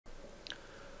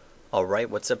Alright,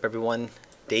 what's up everyone?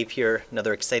 Dave here,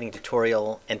 another exciting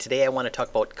tutorial, and today I want to talk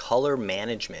about color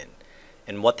management.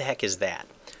 And what the heck is that?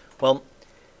 Well,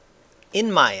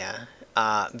 in Maya,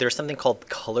 there's something called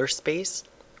color space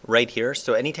right here.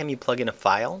 So anytime you plug in a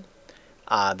file,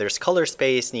 there's color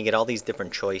space and you get all these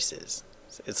different choices.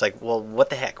 So it's like, well, what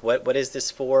the heck? What is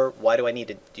this for? Why do I need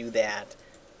to do that?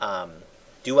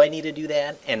 Do I need to do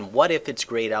that? And what if it's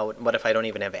grayed out? What if I don't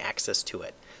even have access to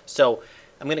it? So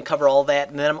I'm going to cover all that,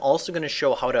 and then I'm also going to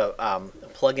show how to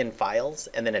plug in files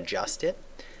and then adjust it.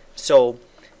 So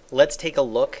let's take a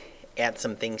look at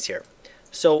some things here.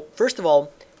 So first of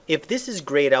all, if this is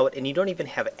grayed out and you don't even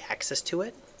have access to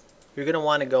it, you're going to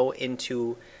want to go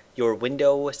into your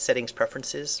window settings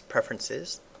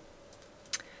preferences.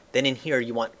 Then in here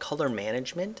you want color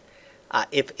management.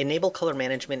 If enable color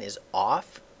management is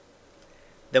off,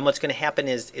 then what's going to happen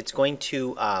is it's going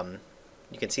to,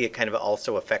 you can see it kind of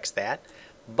also affects that.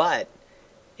 But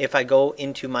if I go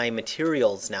into my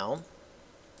materials now,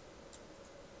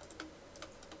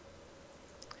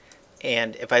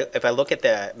 and if I look at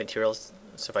the materials,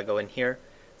 so if I go in here,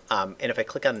 and if I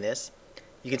click on this,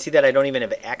 you can see that I don't even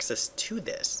have access to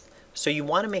this. So you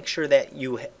want to make sure that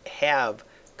you have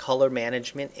color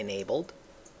management enabled.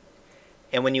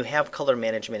 And when you have color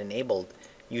management enabled,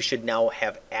 you should now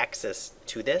have access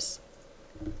to this.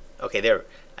 Okay, there,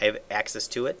 I have access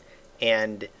to it,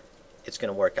 and it's going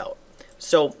to work out.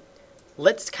 So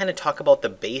let's kind of talk about the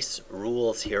base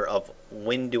rules here of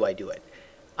when do I do it,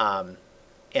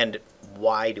 and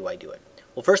why do I do it.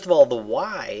 Well, first of all, the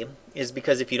why is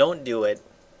because if you don't do it,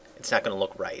 it's not going to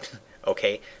look right.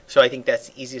 Okay, so I think that's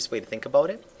the easiest way to think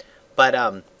about it.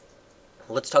 But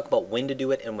let's talk about when to do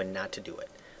it and when not to do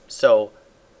it. So,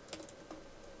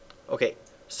 okay,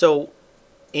 so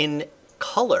in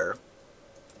color,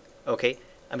 okay,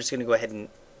 I'm just going to go ahead and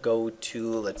go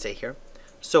to, let's say here.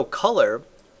 So color,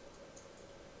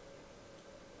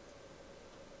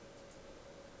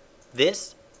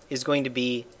 this is going to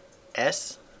be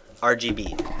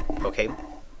sRGB, okay?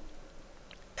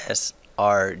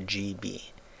 sRGB.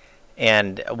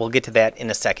 And we'll get to that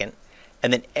in a second.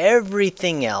 And then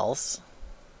everything else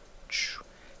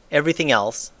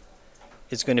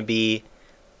is going to be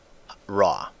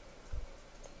raw.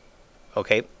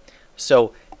 Okay?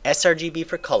 So sRGB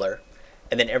for color,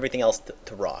 and then everything else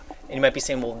to raw. And you might be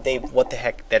saying, well, Dave, what the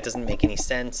heck? That doesn't make any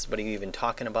sense. What are you even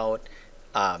talking about?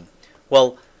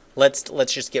 Well, let's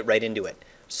just get right into it.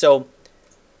 So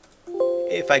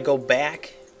if I go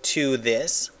back to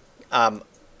this, I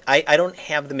don't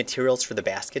have the materials for the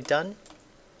basket done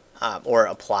or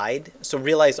applied. So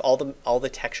realize all the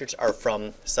textures are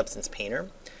from Substance Painter.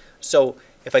 So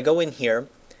if I go in here,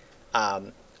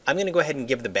 I'm going to go ahead and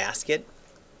give the basket.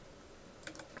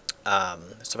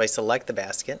 So if I select the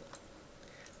basket,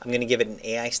 I'm going to give it an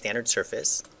AI standard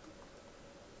surface.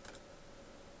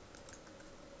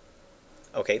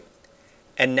 Okay,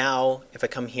 and now if I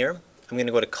come here, I'm going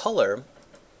to go to color,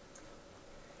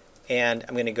 and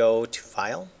I'm going to go to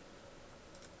file,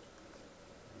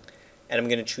 and I'm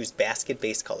going to choose basket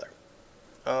base color.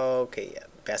 Okay, yeah,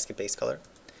 basket base color.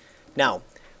 Now,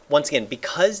 once again,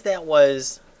 because that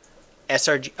was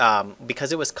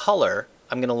because it was color,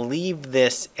 I'm going to leave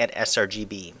this at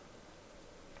sRGB.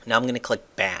 Now I'm going to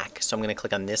click back. So I'm going to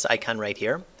click on this icon right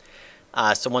here.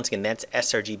 So once again, that's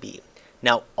sRGB.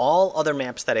 Now all other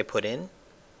maps that I put in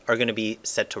are going to be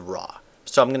set to raw.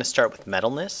 So I'm going to start with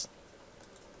metalness.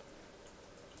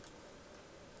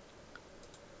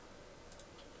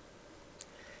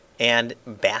 And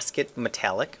basket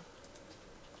metallic.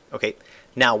 Okay.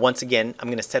 Now once again, I'm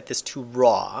going to set this to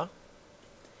raw.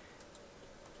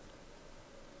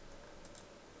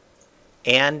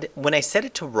 And when I set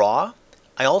it to raw,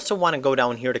 I also want to go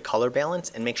down here to color balance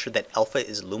and make sure that alpha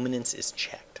is luminance is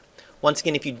checked. Once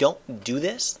again, if you don't do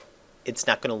this, it's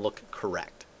not going to look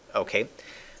correct. Okay,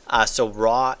 so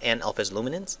raw and alpha is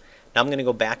luminance. Now I'm going to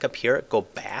go back up here, go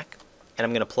back, and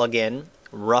I'm going to plug in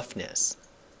roughness.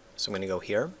 So I'm going to go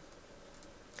here,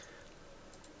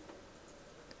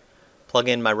 plug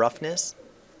in my roughness,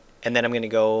 and then I'm going to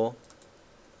go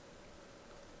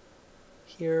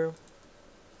here.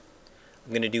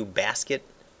 I'm going to do basket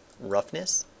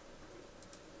roughness.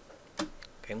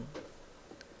 Okay.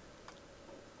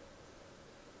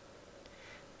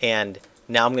 And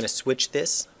now I'm going to switch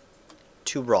this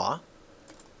to raw.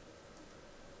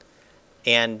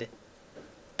 And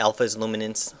alpha's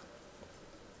luminance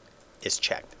is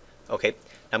checked. Okay.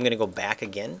 Now I'm going to go back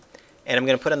again. And I'm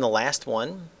going to put on the last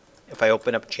one. If I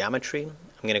open up geometry,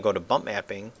 I'm going to go to bump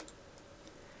mapping.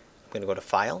 I'm going to go to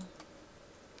file.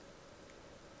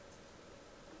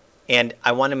 And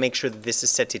I want to make sure that this is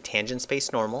set to tangent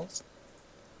space normals.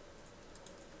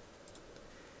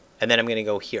 and then I'm going to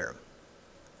go here.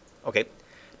 Okay.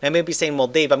 Now I may be saying, well,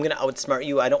 Dave, I'm going to outsmart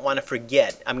you. I don't want to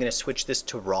forget. I'm going to switch this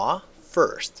to raw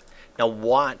first. Now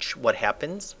watch what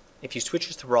happens if you switch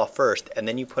this to raw first and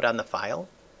then you put on the file.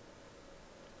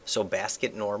 So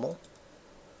basket normal.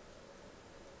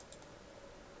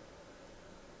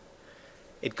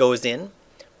 It goes in,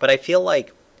 but I feel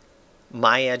like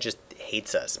Maya just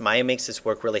hates us. Maya makes this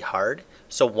work really hard.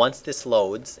 So once this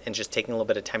loads, and just taking a little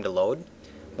bit of time to load,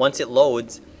 once it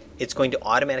loads, it's going to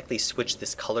automatically switch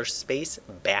this color space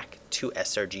back to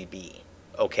sRGB.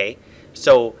 Okay,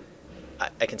 so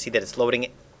I can see that it's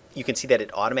loading. You can see that it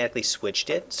automatically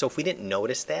switched it. So if we didn't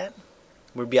notice that,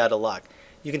 we'd be out of luck.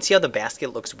 You can see how the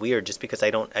basket looks weird just because I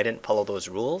didn't follow those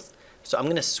rules. So I'm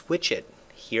going to switch it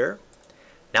here.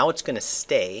 Now it's going to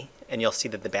stay, and you'll see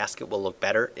that the basket will look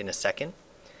better in a second.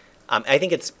 I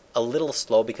think it's a little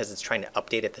slow because it's trying to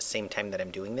update at the same time that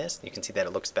I'm doing this. You can see that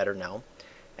it looks better now.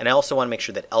 And I also want to make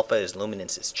sure that alpha is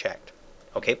luminance is checked.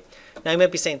 Okay. Now you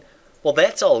might be saying, well,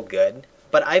 that's all good,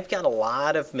 but I've got a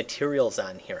lot of materials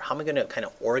on here. How am I going to kind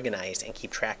of organize and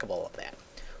keep track of all of that?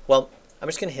 Well, I'm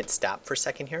just going to hit stop for a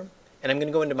second here, and I'm going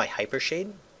to go into my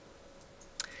Hypershade.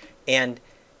 And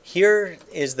here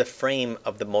is the frame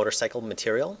of the motorcycle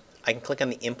material. I can click on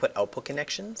the input-output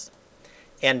connections.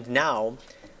 And now,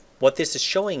 what this is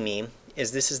showing me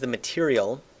is this is the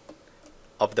material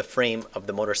of the frame of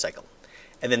the motorcycle.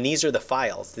 And then these are the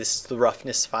files. This is the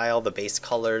roughness file, the base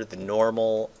color, the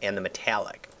normal, and the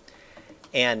metallic.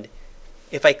 And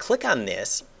if I click on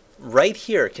this, right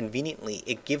here, conveniently,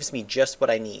 it gives me just what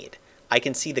I need. I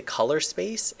can see the color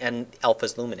space and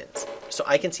alpha's luminance. So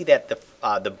I can see that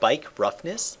the bike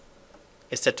roughness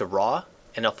is set to raw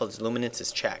and alpha's luminance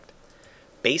is checked.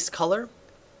 Base color,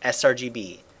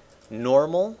 sRGB.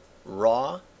 Normal,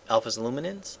 raw, alpha's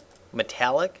luminance.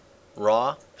 Metallic,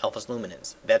 raw, alpha's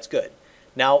luminance. That's good.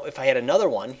 Now if I had another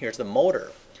one, here's the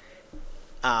motor.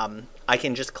 I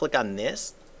can just click on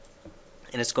this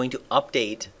and it's going to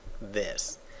update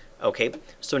this. Okay,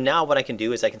 so now what I can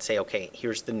do is I can say, okay,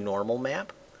 here's the normal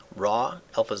map, raw,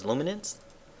 alpha's luminance,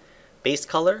 base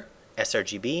color,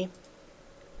 sRGB,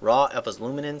 raw, alpha's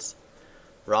luminance,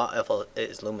 raw, alpha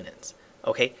is luminance.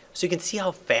 Okay, so you can see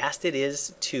how fast it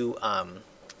is to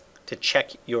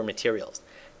check your materials.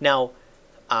 Now,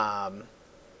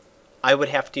 I would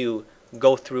have to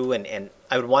go through and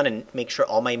I would want to make sure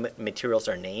all my materials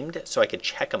are named so I could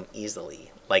check them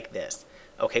easily like this.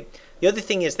 Okay, the other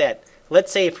thing is that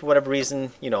let's say for whatever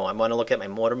reason, you know, I want to look at my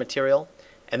motor material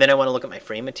and then I want to look at my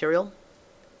frame material.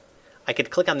 I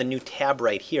could click on the new tab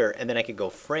right here and then I could go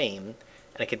frame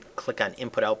and I could click on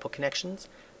input output connections.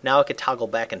 Now I could toggle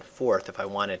back and forth if I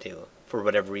wanted to, for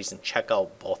whatever reason, check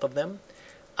out both of them.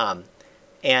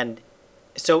 And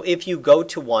so if you go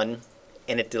to one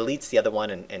and it deletes the other one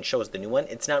and shows the new one,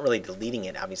 it's not really deleting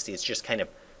it, obviously. It's just kind of,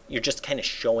 you're just kind of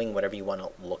showing whatever you want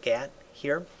to look at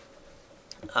here.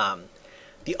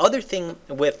 The other thing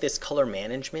with this color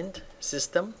management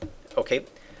system, okay,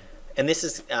 and this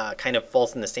is kind of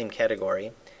falls in the same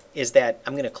category, is that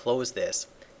I'm going to close this.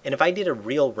 And if I did a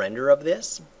real render of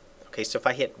this, okay, so if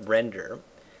I hit render,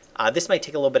 this might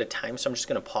take a little bit of time, so I'm just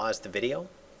going to pause the video.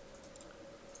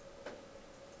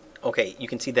 Okay, you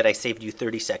can see that I saved you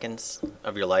 30 seconds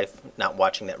of your life not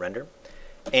watching that render.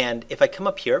 And if I come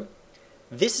up here,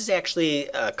 this is actually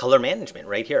color management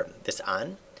right here, this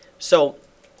on. So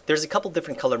there's a couple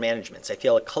different color managements. I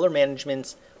feel like color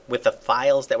managements with the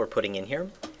files that we're putting in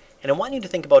here. And I want you to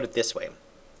think about it this way.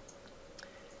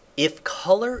 If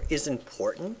color is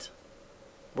important,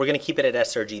 we're going to keep it at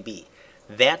sRGB.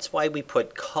 That's why we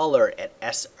put color at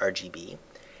sRGB.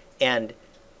 And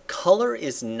color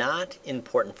is not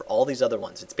important for all these other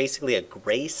ones. It's basically a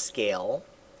gray scale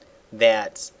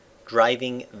that's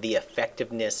driving the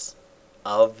effectiveness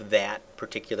of that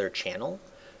particular channel.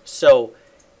 So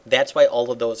that's why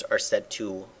all of those are set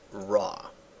to raw.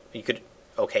 You could,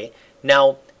 okay.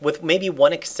 Now, with maybe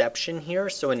one exception here,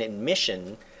 so in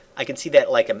admission, I can see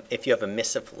that like if you have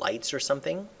emissive lights or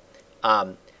something,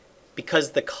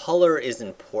 because the color is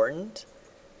important,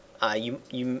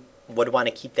 you would want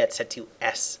to keep that set to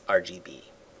sRGB,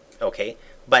 okay?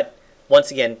 But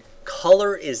once again,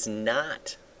 color is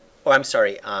not, or I'm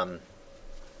sorry, on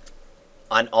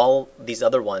all these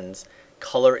other ones,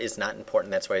 color is not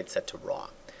important. That's why it's set to raw,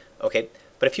 okay?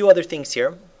 But a few other things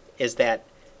here is that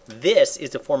this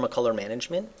is a form of color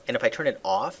management, and if I turn it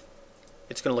off,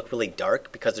 it's going to look really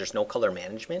dark because there's no color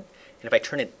management. And if I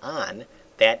turn it on,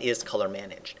 that is color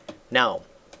managed. Now,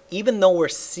 even though we're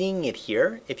seeing it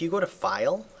here, if you go to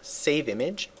File, Save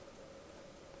Image,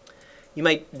 you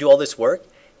might do all this work,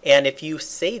 and if you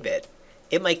save it,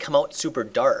 it might come out super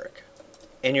dark.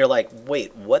 And you're like,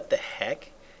 wait, what the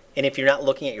heck? And if you're not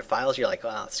looking at your files, you're like,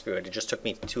 oh, screw it, it just took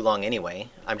me too long anyway.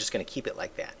 I'm just going to keep it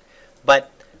like that.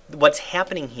 But what's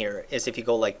happening here is if you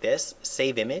go like this,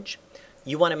 save image,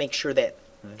 you want to make sure that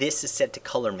this is set to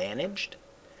color managed.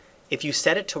 If you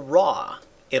set it to raw,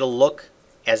 it'll look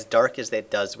as dark as it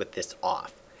does with this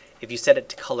off. If you set it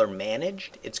to color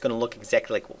managed, it's going to look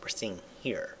exactly like what we're seeing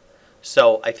here.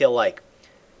 So I feel like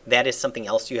that is something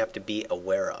else you have to be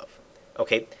aware of.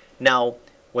 Okay, now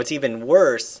what's even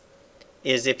worse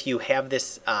is if you have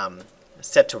this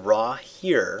set to raw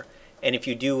here, and if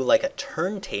you do like a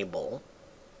turntable,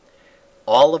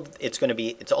 it's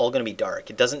all going to be dark.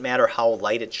 It doesn't matter how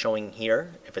light it's showing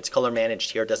here. If it's color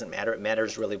managed here, it doesn't matter. It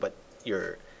matters really what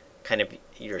your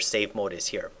save mode is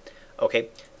here. Okay.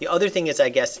 The other thing is, I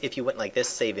guess, if you went like this,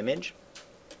 save image,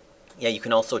 yeah, you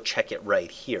can also check it right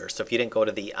here. So if you didn't go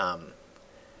to the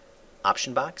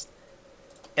option box,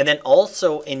 and then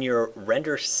also in your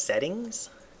render settings,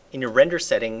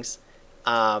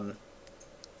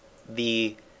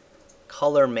 the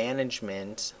color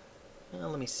management, well,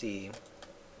 let me see.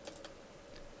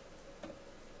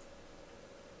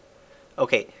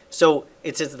 Okay, so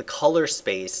it says the color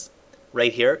space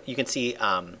right here. You can see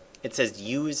it says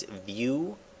use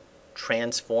view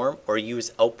transform or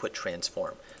use output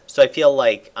transform. So I feel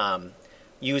like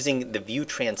using the view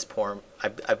transform,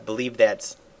 I believe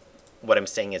that's what I'm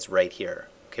saying is right here.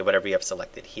 Okay, whatever you have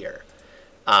selected here.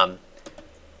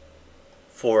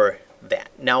 For that.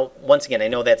 Now, once again, I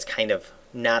know that's kind of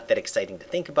not that exciting to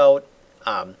think about.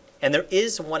 And there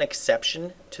is one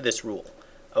exception to this rule.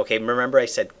 Okay, remember I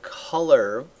said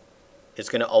color is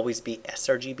going to always be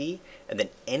sRGB, and then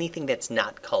anything that's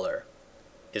not color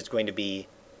is going to be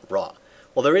raw.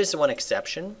 Well, there is one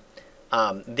exception.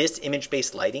 This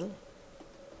image-based lighting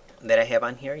that I have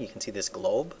on here, you can see this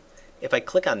globe. If I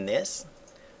click on this,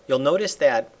 you'll notice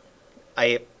that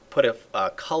I put a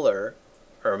color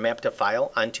or mapped a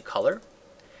file onto color,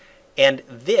 and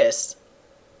this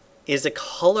is a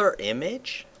color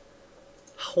image.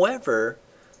 However,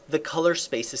 the color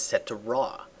space is set to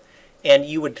raw, and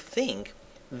you would think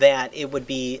that it would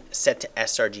be set to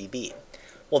sRGB.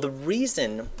 Well, the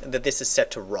reason that this is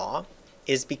set to raw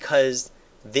is because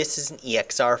this is an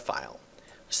EXR file.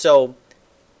 So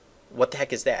what the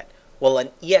heck is that? Well, an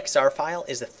EXR file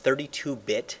is a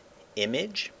 32-bit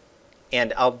image,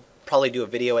 and I'll probably do a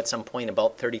video at some point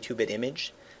about 32-bit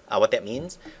image, what that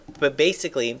means. But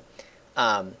basically,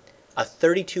 a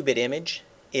 32-bit image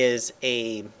is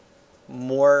a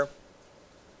more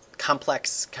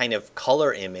complex kind of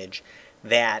color image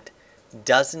that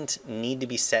doesn't need to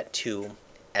be set to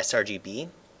sRGB.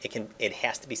 It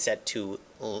has to be set to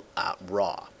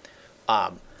raw.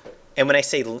 And when I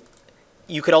say,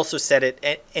 you could also set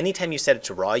it anytime you set it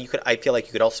to raw. I feel like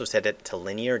you could also set it to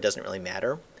linear. It doesn't really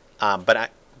matter. But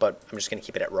I'm just going to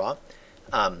keep it at raw.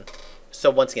 So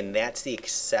once again, that's the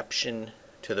exception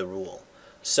to the rule.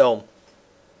 So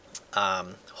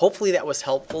hopefully that was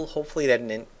helpful. Hopefully that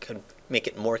didn't make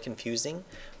it more confusing.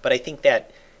 But I think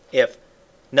that if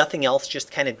nothing else, just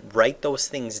kind of write those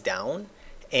things down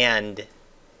and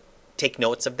take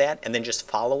notes of that and then just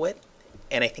follow it.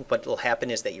 And I think what will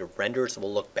happen is that your renders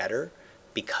will look better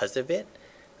because of it.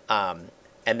 And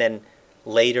then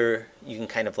later you can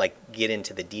kind of like get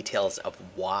into the details of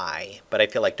why. But I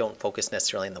feel like don't focus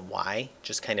necessarily on the why.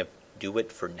 Just kind of do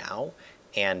it for now.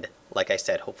 And like I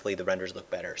said, hopefully the renders look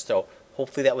better. So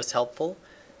hopefully that was helpful.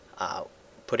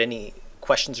 Put any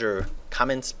questions or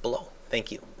comments below.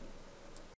 Thank you.